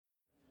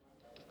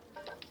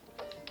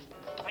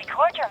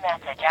your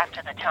message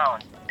after the tone.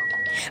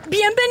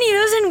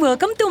 Bienvenidos and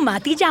welcome to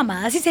Mati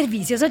Llamadas y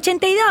Servicios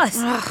 82.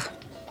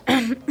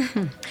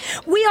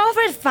 We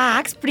offer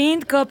fax,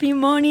 print, copy,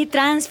 money,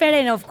 transfer,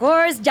 and of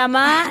course,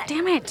 llamar...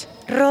 Damn it.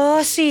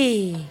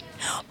 Rosy.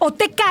 O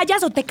te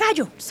callas o te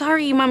callo.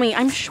 Sorry, Mommy.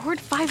 I'm short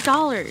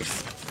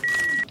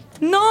 $5.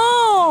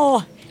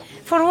 No.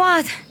 For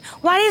what?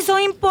 What is so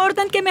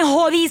important que me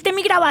jodiste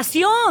mi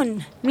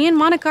grabación? Me and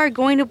Monica are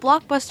going to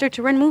Blockbuster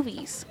to rent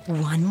movies.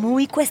 One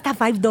movie cuesta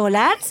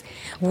 $5?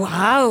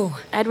 Wow.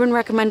 Edwin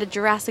recommended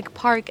Jurassic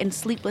Park and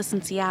Sleepless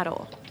in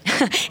Seattle.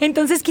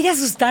 ¿Entonces quiere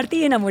asustarte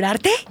y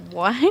enamorarte?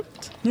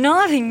 What?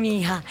 Nothing,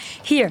 mija.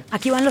 Here,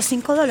 aquí van los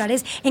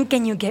 $5 and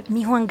can you get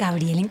me Juan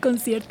Gabriel en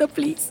concierto,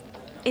 please?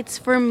 It's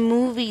for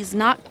movies,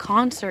 not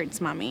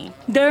concerts, Mommy.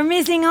 They're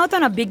missing out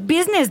on a big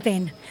business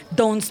then.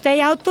 Don't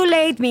stay out too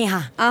late,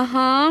 mija.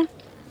 Uh-huh.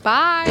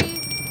 Bye.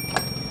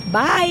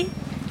 Bye.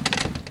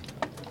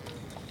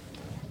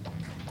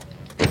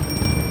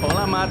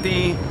 Hola,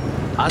 Mati.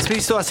 ¿Has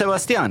visto a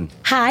Sebastián?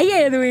 Hi,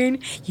 Edwin.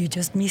 You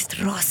just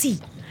missed Rosie.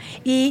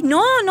 Y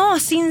no,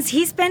 since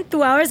he spent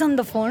 2 hours on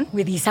the phone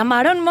with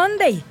Isamar on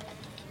Monday.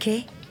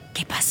 ¿Qué?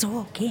 ¿Qué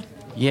pasó? ¿Qué?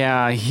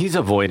 Yeah, he's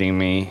avoiding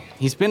me.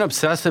 He's been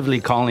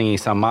obsessively calling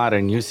Isamar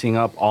and using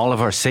up all of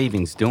our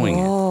savings doing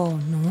it. Oh,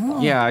 no.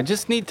 Yeah, I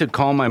just need to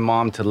call my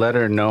mom to let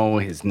her know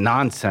his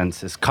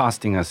nonsense is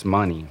costing us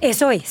money.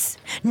 Eso es.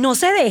 No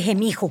se deje,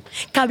 mijo.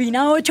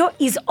 Cabina 8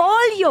 is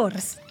all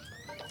yours.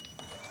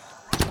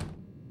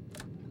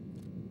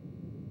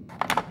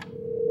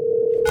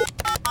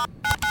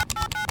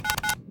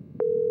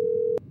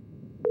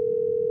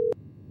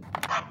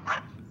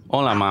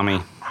 Hola, mami.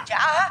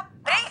 Ya,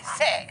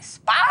 Princess,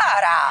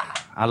 para.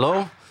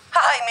 ¿Aló?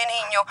 Ay, mi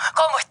niño,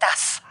 ¿cómo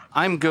estás?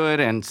 I'm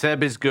good and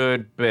Seb is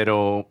good,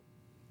 pero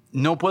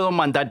no puedo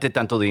mandarte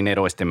tanto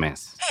dinero este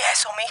mes. ¿Y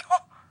eso, mijo?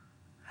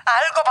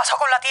 ¿Algo pasó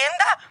con la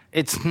tienda?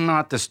 It's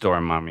not the store,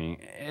 mami.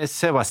 Es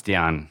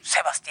Sebastián.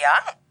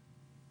 ¿Sebastián?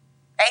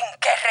 ¿En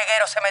qué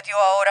reguero se metió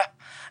ahora?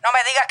 No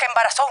me digas que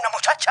embarazó a una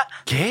muchacha.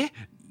 ¿Qué?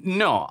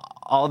 No,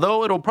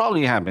 although it'll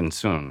probably happen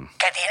soon.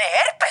 ¿Que tiene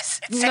herpes?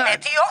 Se No.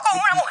 metió con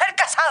una mujer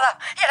casada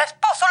y el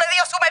esposo le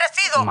dio su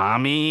merecido.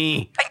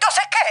 Mami.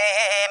 ¿Entonces qué,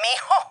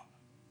 mijo?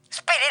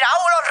 Spit it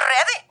out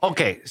already.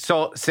 Okay,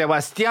 so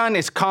Sebastián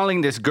is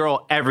calling this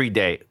girl every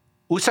day.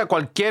 Usa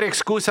cualquier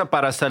excusa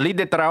para salir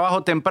de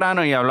trabajo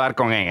temprano y hablar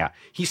con ella.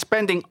 He's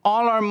spending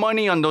all our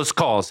money on those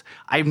calls.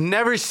 I've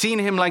never seen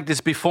him like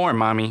this before,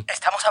 mami.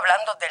 ¿Estamos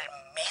hablando del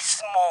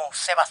mismo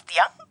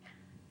Sebastián?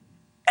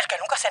 ¿El que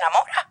nunca se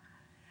enamora?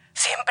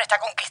 ¿Siempre está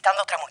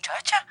conquistando otra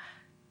muchacha?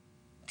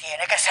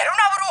 Tiene que ser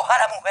una bruja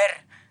la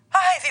mujer.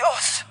 ¡Ay,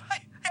 Dios!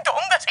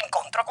 ¿Dónde se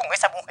encontró con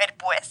esa mujer,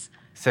 pues?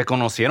 Se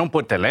conocieron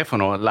por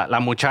teléfono. La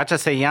muchacha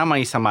se llama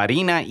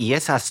Isamarina y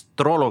es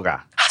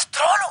astróloga.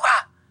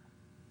 ¿Astróloga?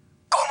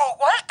 ¿Como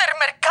Walter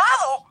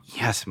Mercado?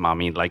 Yes,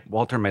 mami, like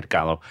Walter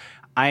Mercado.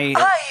 ¡Ay,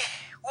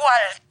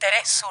 Walter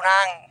es un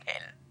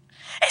ángel!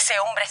 Ese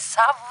hombre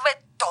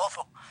sabe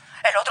todo.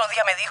 El otro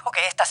día me dijo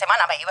que esta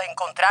semana me iba a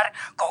encontrar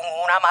con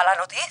una mala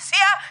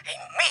noticia y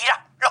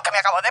mira lo que me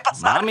acaba de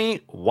pasar.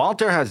 Mami,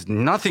 Walter has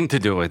nothing to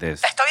do with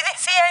this. Estoy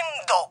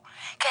diciendo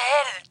que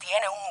él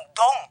tiene un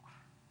don.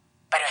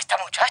 Pero esta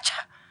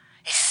muchacha,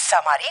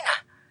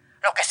 Isamarina,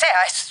 lo que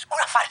sea, es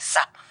una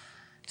farsa.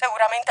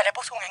 Seguramente le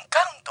puso un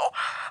encanto.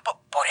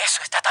 Por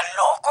eso está tan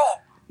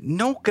loco.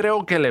 No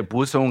creo que le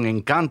puso un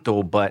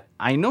encanto, but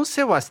I know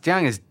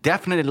Sebastián is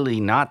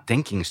definitely not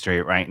thinking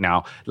straight right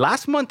now.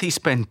 Last month he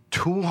spent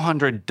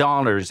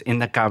 $200 in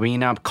the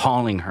cabina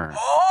calling her.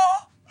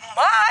 ¡Oh,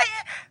 my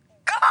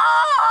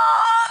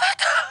God!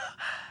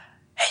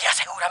 Ella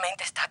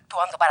seguramente está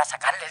actuando para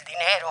sacarle el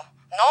dinero,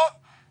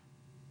 ¿no?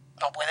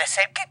 No puede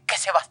ser que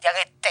Sebastián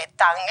esté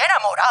tan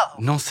enamorado.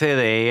 No sé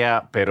de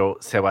ella, pero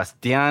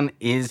Sebastián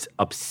is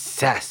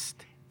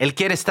obsessed. Él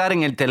quiere estar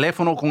en el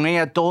teléfono con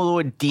ella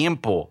todo el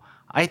tiempo.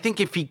 I think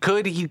if he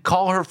could, he'd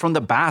call her from the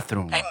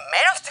bathroom. En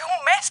menos de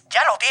un mes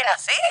ya lo tiene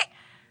así.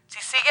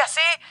 Si sigue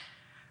así,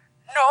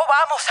 no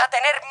vamos a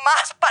tener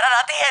más para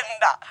la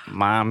tienda.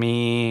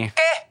 Mami.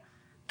 ¿Qué?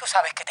 Tú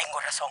sabes que tengo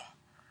razón.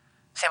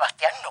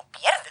 Sebastián no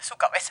pierde su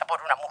cabeza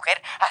por una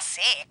mujer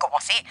así como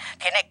así.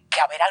 Tiene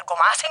que haber algo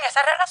más en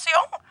esa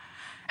relación.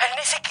 Él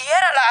ni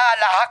siquiera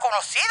la ha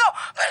conocido,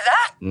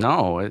 ¿verdad?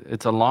 No,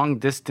 it's a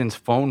long-distance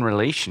phone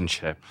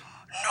relationship.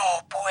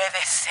 No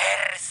puede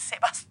ser.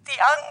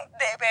 Sebastián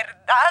de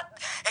verdad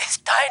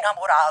está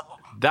enamorado.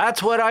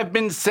 That's what I've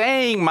been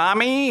saying,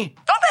 Mami.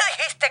 ¿Tú me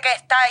dijiste que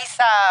está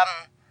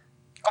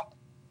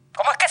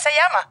 ¿Cómo es que se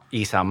llama?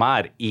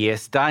 Isamar, y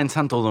está en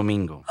Santo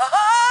Domingo. ¡Ay!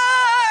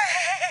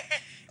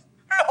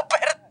 Lo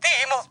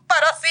perdimos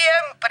para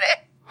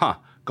siempre.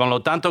 Con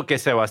lo tanto que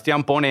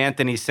Sebastián pone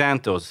Anthony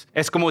Santos,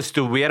 es como si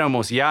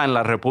estuviéramos ya en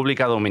la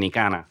República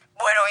Dominicana.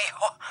 Bueno,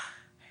 hijo,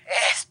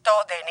 esto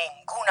de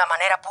ninguna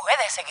manera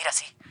puede seguir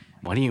así.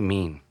 What do you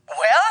mean?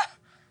 Well,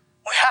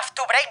 we have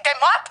to break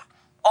them up.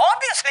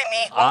 Obviously,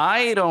 mijo.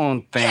 I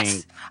don't think...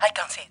 Yes, I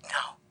can see it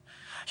now.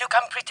 You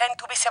can pretend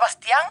to be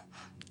Sebastián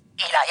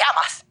y la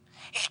llamas.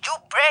 Y you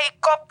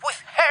break up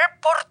with her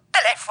por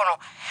teléfono. teléfono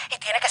y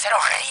tiene que ser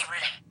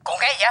horrible con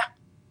ella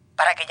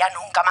para que ya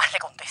nunca más le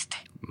conteste.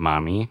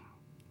 Mommy,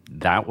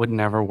 that would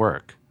never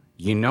work.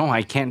 You know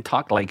I can't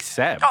talk like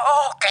Seb.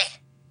 Oh, ok.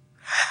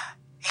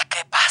 ¿Y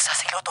qué pasa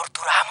si lo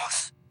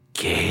torturamos?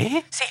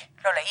 ¿Qué? Sí,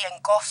 lo leí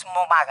en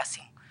Cosmo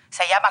Magazine.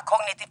 Se llama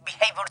Cognitive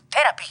Behavior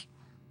Therapy.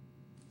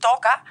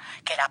 Toca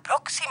que la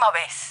próxima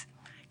vez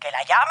que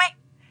la llame,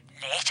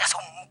 le echas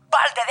un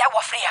balde de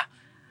agua fría.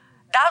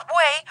 That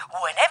way,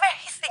 whenever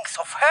he thinks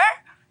of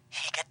her,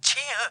 he gets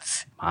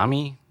chills.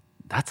 Mommy,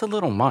 that's a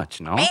little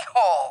much, no?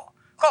 Mijo,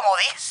 como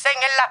dicen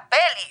en las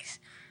pelis,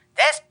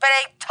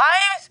 desperate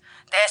times,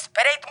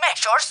 desperate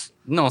measures.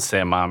 No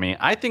sé, Mommy.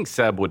 I think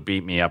Seb would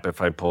beat me up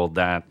if I pulled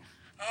that.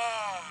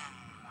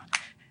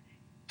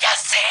 Ya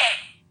sé.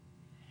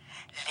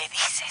 Le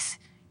dices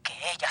que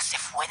ella se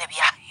fue de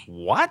viaje.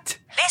 What?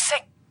 Listen,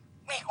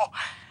 mijo,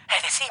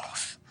 le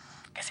decimos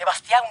que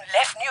Sebastián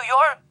left New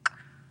York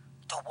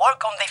to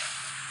work on the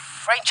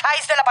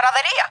franchise de la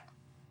panadería.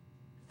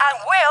 And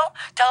we'll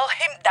tell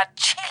him that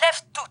she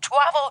left to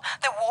travel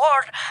the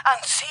world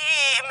and see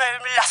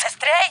las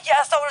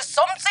estrellas or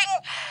something.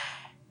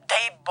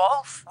 They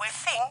both will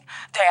think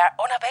they are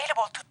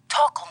unavailable to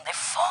talk on the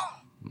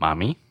phone.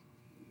 Mommy,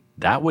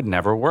 that would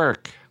never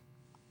work.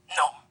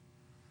 No,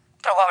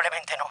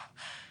 probablemente no.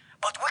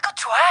 But we could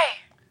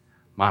try.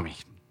 Mommy,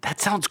 that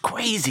sounds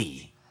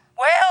crazy.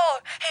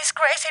 Well, he's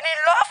crazy and in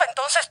love,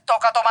 entonces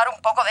toca tomar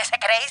un poco de ese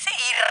crazy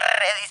y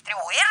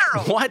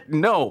redistribuirlo. What?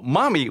 No,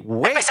 Mommy,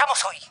 wait.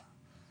 Empezamos hoy.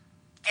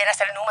 ¿Tienes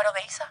el número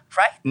de Isa,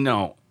 right?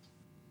 No.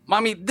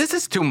 Mommy, this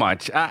is too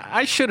much.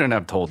 I shouldn't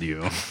have told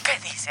you. ¿Qué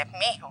dices,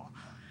 mijo?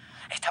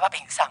 Estaba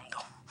pensando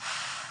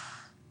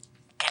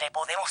que le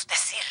podemos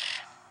decir,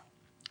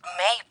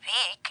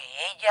 maybe, que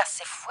ella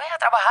se fue a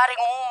trabajar en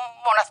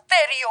un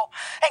monasterio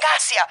en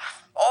Asia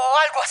o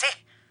algo así.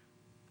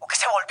 O que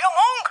se volvió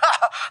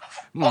monja.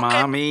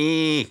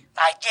 Mommy.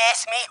 Ay,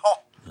 yes,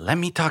 mijo. Let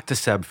me talk to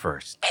Seb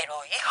first. Pero,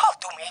 hijo,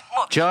 tú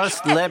mismo.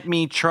 Just dijiste. let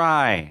me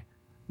try.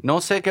 No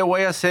sé qué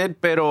voy a hacer,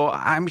 pero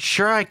I'm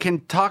sure I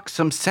can talk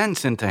some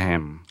sense into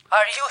him.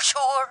 Are you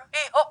sure,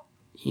 hijo?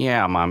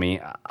 Yeah,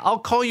 Mommy. I'll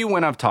call you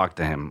when I've talked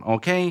to him,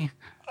 okay?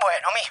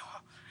 Bueno, mijo.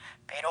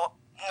 Pero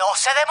no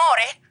se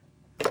demore.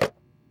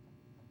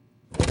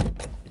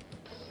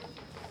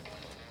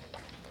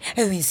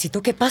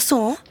 Edwincito, ¿qué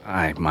pasó?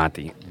 Ay,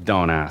 Mati,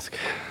 don't ask.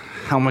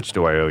 How much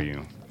do I owe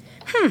you?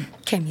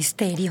 Qué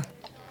misterio.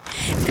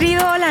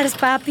 $3,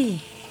 papi.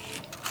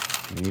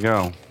 Here you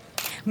go.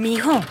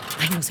 Mijo,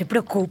 ay, no se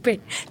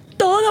preocupe.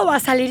 Todo va a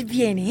salir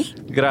bien, ¿eh?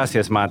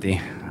 Gracias,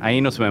 Mati. Ahí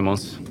nos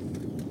vemos.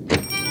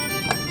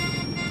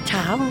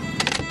 Chao.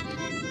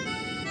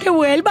 Que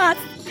vuelvas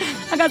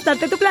a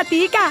gastarte tu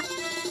platica.